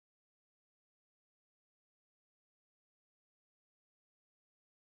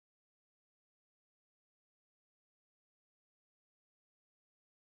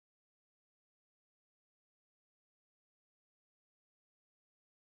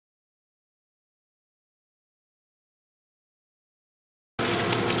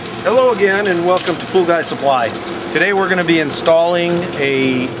Hello again and welcome to Pool Guy Supply. Today we're going to be installing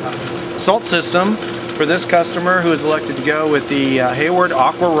a salt system for this customer who has elected to go with the Hayward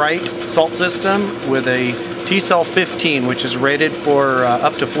AquaRite salt system with a T-cell 15, which is rated for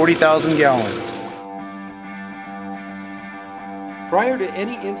up to 40,000 gallons. Prior to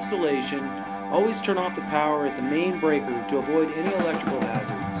any installation, always turn off the power at the main breaker to avoid any electrical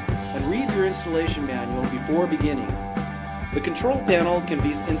hazards, and read your installation manual before beginning. The control panel can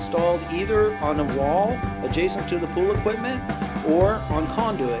be installed either on a wall adjacent to the pool equipment or on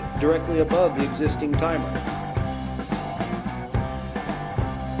conduit directly above the existing timer.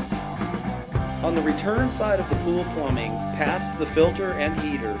 On the return side of the pool plumbing, past the filter and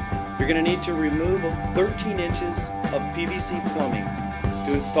heater, you're going to need to remove 13 inches of PVC plumbing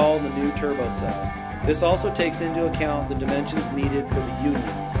to install the new turbocell. This also takes into account the dimensions needed for the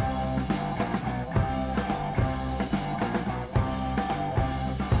unions.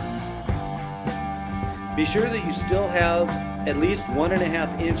 Be sure that you still have at least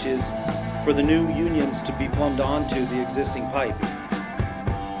 1.5 inches for the new unions to be plumbed onto the existing piping.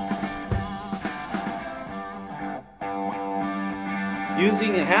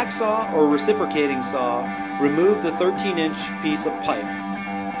 Using a hacksaw or reciprocating saw, remove the 13-inch piece of pipe.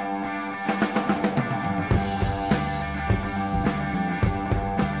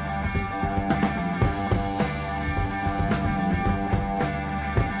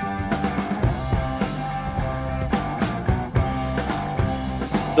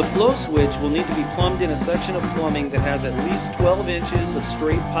 The flow switch will need to be plumbed in a section of plumbing that has at least 12 inches of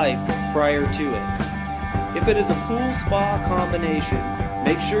straight pipe prior to it. If it is a pool-spa combination,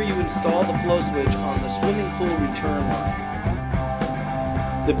 make sure you install the flow switch on the swimming pool return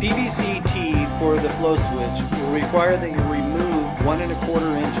line. The PVC tee for the flow switch will require that you remove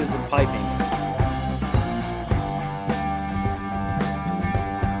 1¼ inches of piping.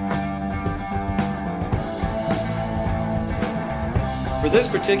 For this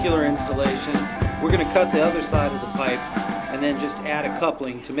particular installation, we're going to cut the other side of the pipe and then just add a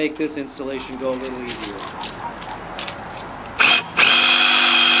coupling to make this installation go a little easier.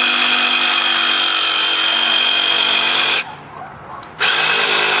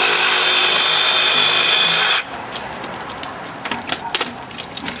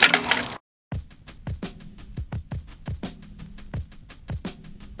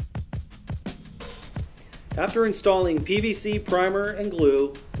 After installing PVC primer and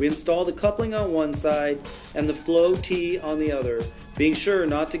glue, we install the coupling on one side and the flow tee on the other, being sure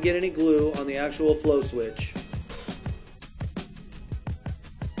not to get any glue on the actual flow switch.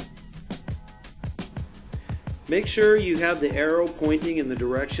 Make sure you have the arrow pointing in the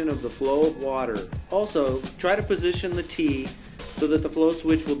direction of the flow of water. Also, try to position the tee so that the flow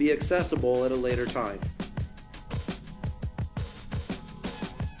switch will be accessible at a later time.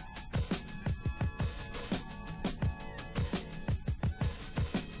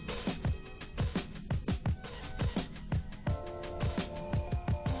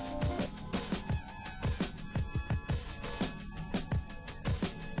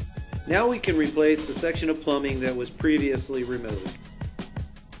 Now we can replace the section of plumbing that was previously removed.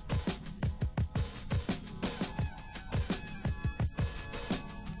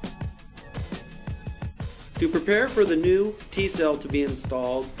 To prepare for the new T-cell to be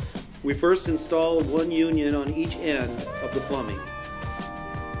installed, we first install one union on each end of the plumbing.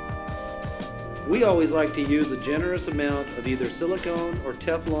 We always like to use a generous amount of either silicone or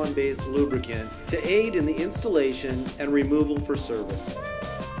Teflon-based lubricant to aid in the installation and removal for service.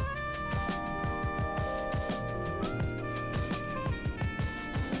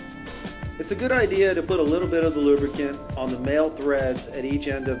 It's a good idea to put a little bit of the lubricant on the male threads at each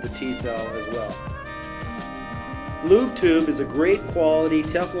end of the T-cell as well. Lube Tube is a great quality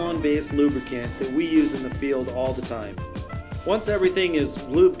Teflon-based lubricant that we use in the field all the time. Once everything is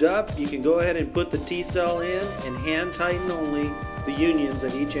lubed up, you can go ahead and put the T-cell in and hand tighten only the unions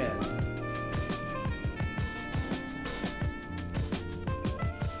at each end.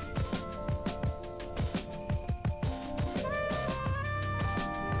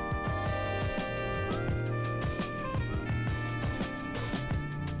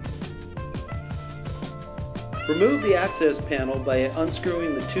 Remove the access panel by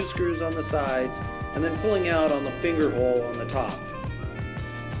unscrewing the 2 screws on the sides and then pulling out on the finger hole on the top.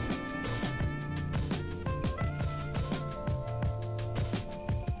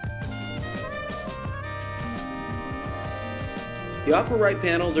 The AquaRite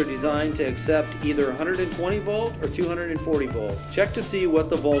panels are designed to accept either 120 volt or 240 volt. Check to see what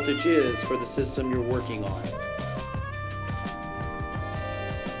the voltage is for the system you're working on.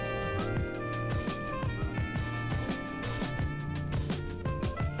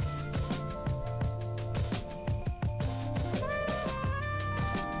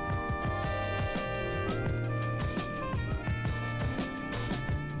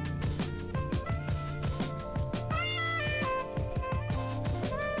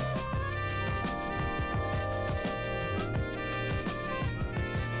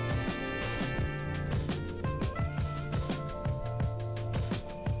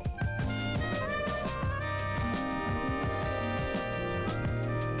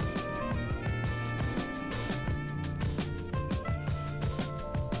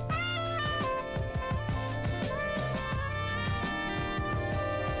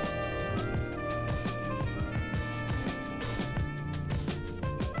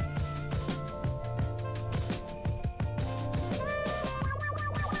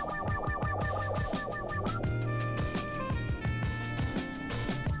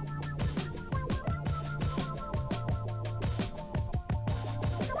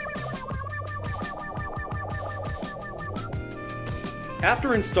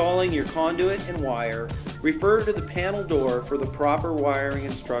 After installing your conduit and wire, refer to the panel door for the proper wiring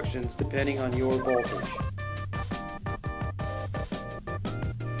instructions depending on your voltage.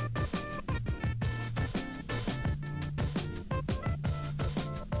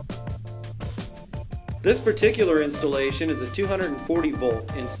 This particular installation is a 240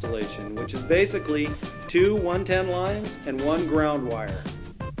 volt installation, which is basically two 110 lines and one ground wire.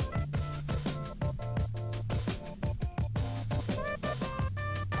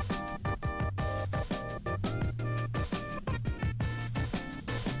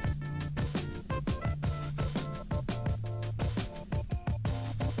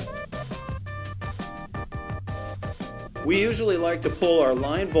 We usually like to pull our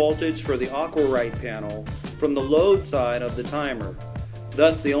line voltage for the AquaRite panel from the load side of the timer.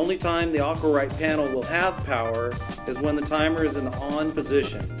 Thus, the only time the AquaRite panel will have power is when the timer is in the on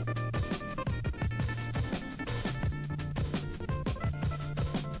position.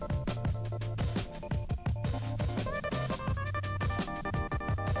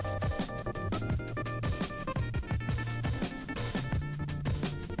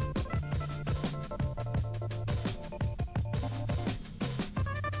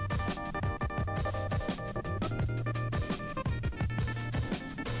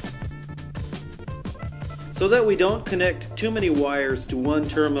 So that we don't connect too many wires to one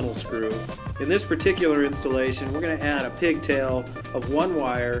terminal screw, in this particular installation we're going to add a pigtail of one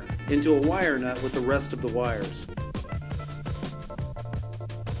wire into a wire nut with the rest of the wires.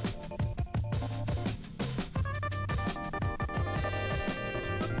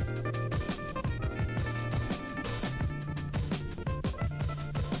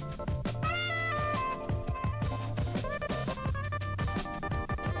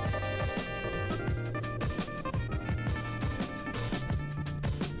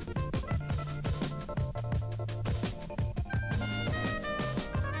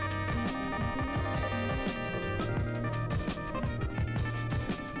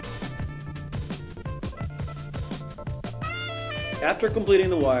 After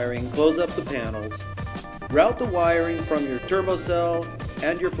completing the wiring, close up the panels. Route the wiring from your turbocell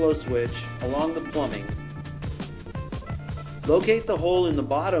and your flow switch along the plumbing. Locate the hole in the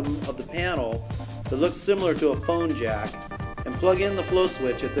bottom of the panel that looks similar to a phone jack and plug in the flow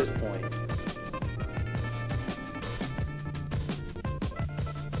switch at this point.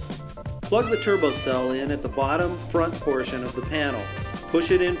 Plug the turbocell in at the bottom front portion of the panel. Push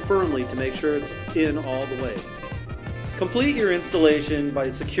it in firmly to make sure it's in all the way. Complete your installation by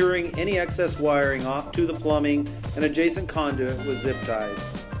securing any excess wiring off to the plumbing and adjacent conduit with zip ties.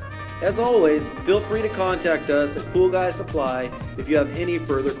 As always, feel free to contact us at Pool Guy Supply if you have any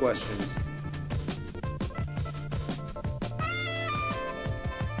further questions.